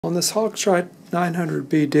On this Haag-Streit 900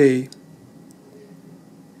 BD,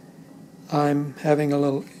 I'm having a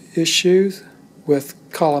little issue with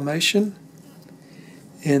collimation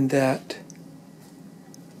in that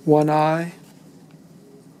one eye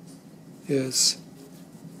is,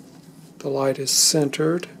 the light is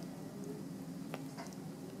centered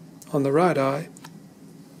on the right eye,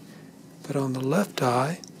 but on the left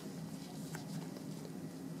eye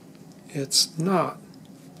it's not.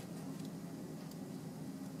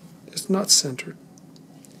 It's not centered.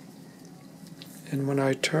 And when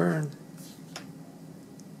I turn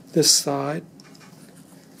this side,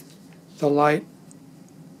 the light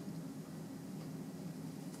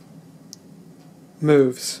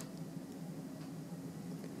moves.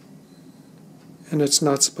 And it's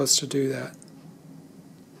not supposed to do that.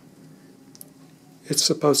 It's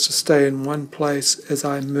supposed to stay in one place as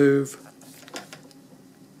I move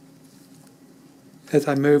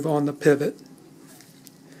on the pivot.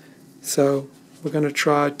 So we're going to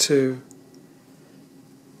try to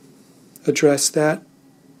address that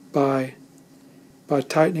by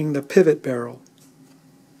tightening the pivot barrel.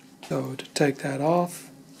 So to take that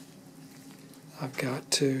off, I've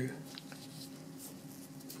got the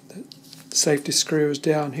safety screw is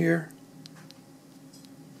down here.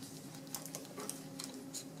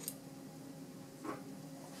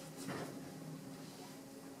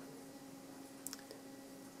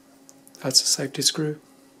 That's a safety screw.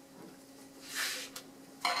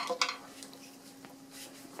 I'm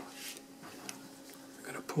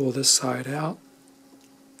going to pull this side out.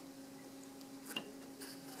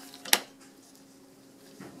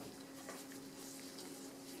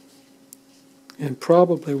 And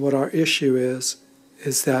probably what our issue is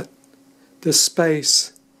that this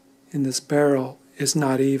space in this barrel is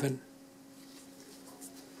not even.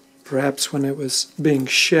 Perhaps when it was being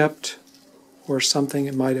shipped or something,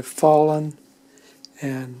 it might have fallen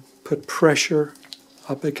and put pressure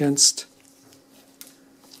up against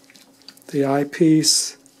the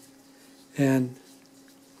eyepiece and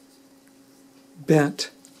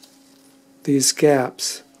bent these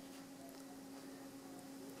gaps,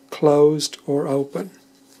 closed or open.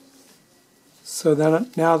 So then,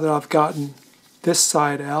 now that I've gotten this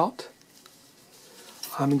side out,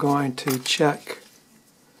 I'm going to check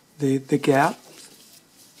the gap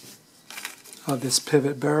of this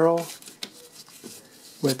pivot barrel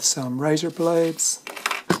with some razor blades.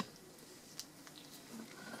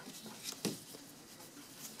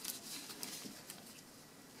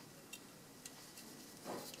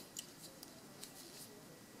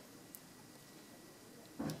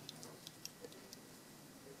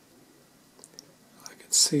 I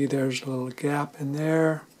can see there's a little gap in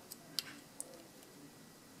there.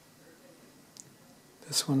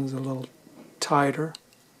 This one is a little tighter.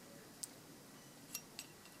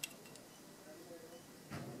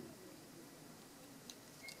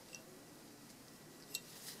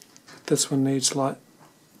 This one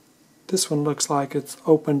looks like it's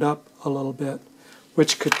opened up a little bit,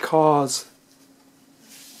 which could cause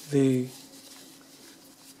the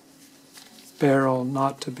barrel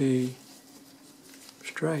not to be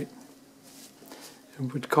straight.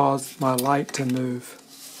 It would cause my light to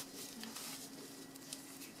move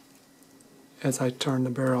as I turn the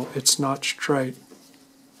barrel. It's not straight,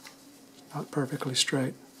 not perfectly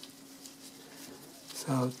straight.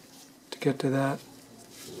 So to get to that,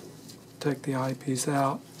 take the eyepiece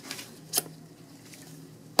out,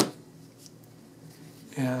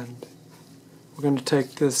 and we're going to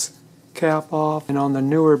take this cap off. And on the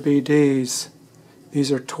newer BDs,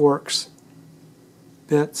 these are Torx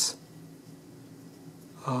bits,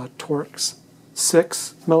 Torx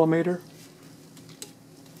 6mm.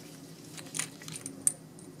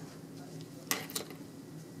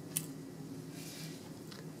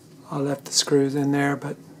 I left the screws in there,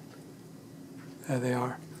 but there they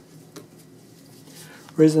are.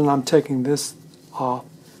 The reason I'm taking this off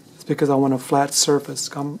is because I want a flat surface.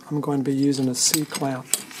 I'm going to be using a C-clamp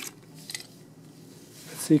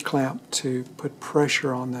to put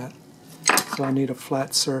pressure on that. So I need a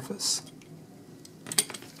flat surface.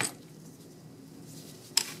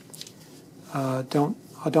 I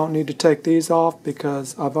don't need to take these off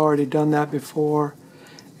because I've already done that before,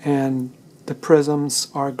 and the prisms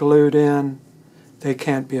are glued in. They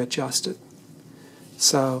can't be adjusted.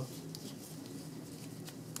 So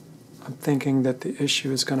I'm thinking that the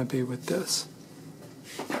issue is going to be with this.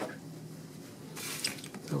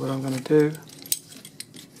 So what I'm going to do,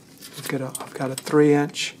 I've got a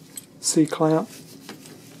 3-inch C-clamp.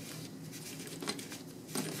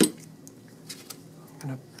 I'm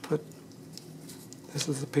going to put, this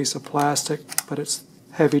is a piece of plastic, but it's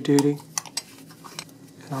heavy duty.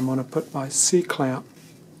 And I'm going to put my C-clamp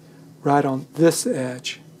right on this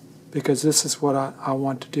edge, because this is what I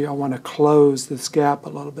want to do. I want to close this gap a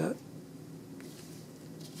little bit.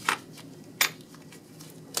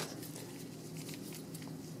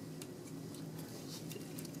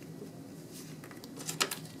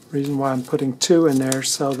 Reason why I'm putting 2 in there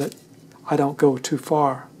so that I don't go too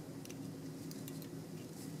far.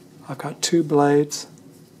 I've got 2 blades.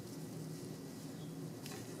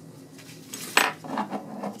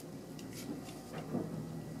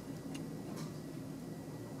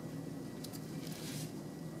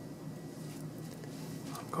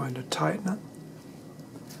 I'm going to tighten it.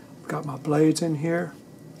 I've got my blades in here.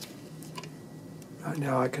 Right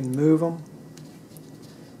now I can move them.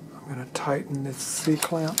 I'm going to tighten this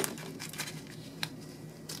C-clamp.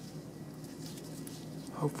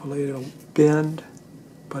 Hopefully it'll bend,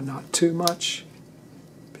 but not too much,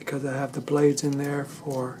 because I have the blades in there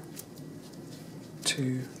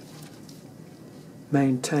to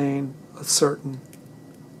maintain a certain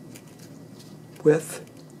width.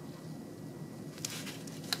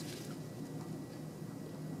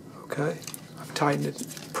 Okay, I've tightened it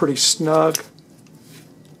pretty snug.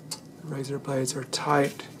 The razor blades are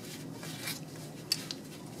tight.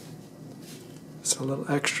 It's a little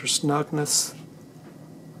extra snugness.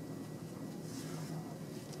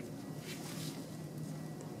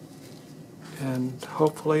 And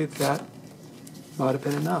hopefully that might have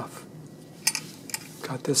been enough.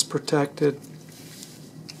 Got this protected.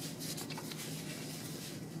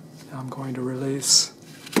 Now I'm going to release.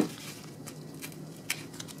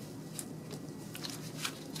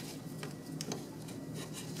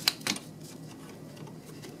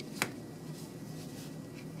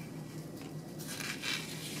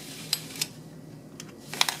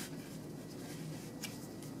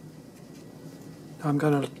 I'm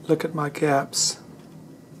going to look at my gaps.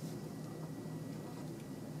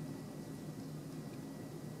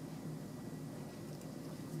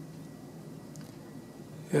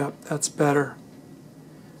 Yep, that's better.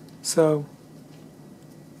 So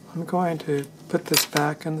I'm going to put this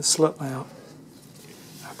back in the slit lamp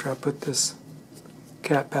after I put this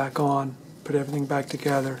cap back on, put everything back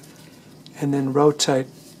together, and then rotate.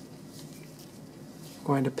 I'm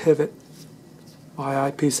going to pivot my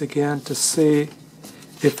eyepiece again to see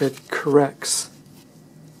if it corrects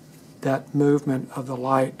that movement of the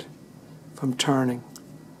light from turning.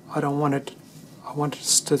 I want it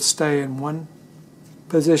to stay in one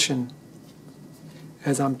position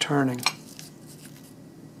as I'm turning.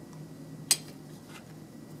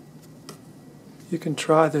 You can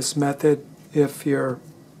try this method if your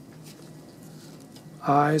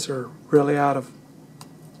eyes are really out of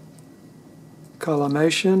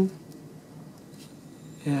collimation,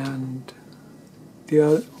 and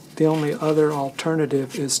the only other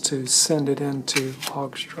alternative is to send it into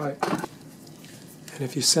Haag-Streit. And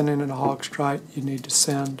if you send it into Haag-Streit, you need to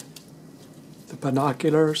send the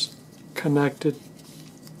binoculars connected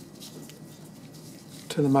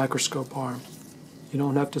to the microscope arm. You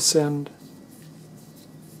don't have to send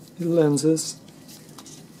the lenses,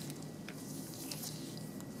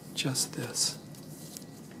 just this,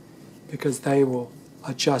 because they will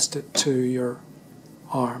adjust it to your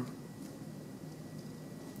arm.